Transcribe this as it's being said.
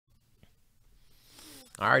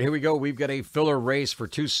All right, here we go. We've got a filler race for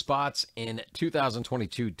 2 spots in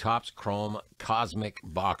 2022 Topps Chrome Cosmic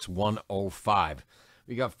Box 105.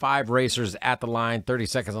 We got 5 racers at the line, 30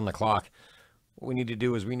 seconds on the clock. What we need to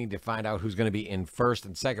do is we need to find out who's going to be in first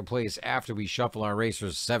and second place after we shuffle our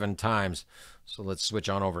racers 7 times. So let's switch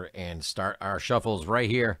on over and start our shuffles right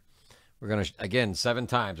here. We're going to, again, 7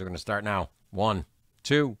 times. We're going to start now. 1,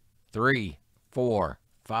 2, 3, 4,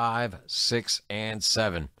 5, 6, and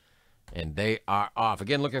 7. And they are off.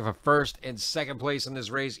 Again, looking for first and second place in this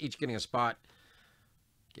race, each getting a spot,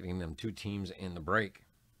 giving them 2 teams in the break.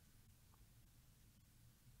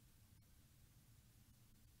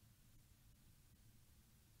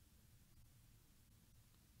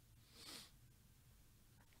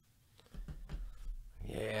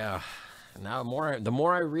 Yeah. Now, the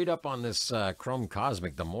more I read up on this Chrome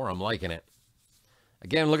Cosmic, the more I'm liking it.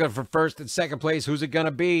 Again, looking for first and second place. Who's it going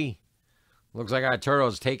to be? Looks like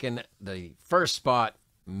Arturo's taking the first spot,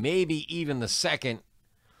 maybe even the second.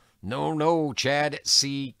 No, Chad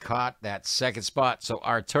C caught that second spot. So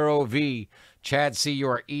Arturo V, Chad C, you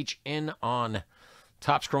are each in on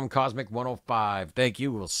Topps Chrome Cosmic 105. Thank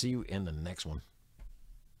you. We'll see you in the next one.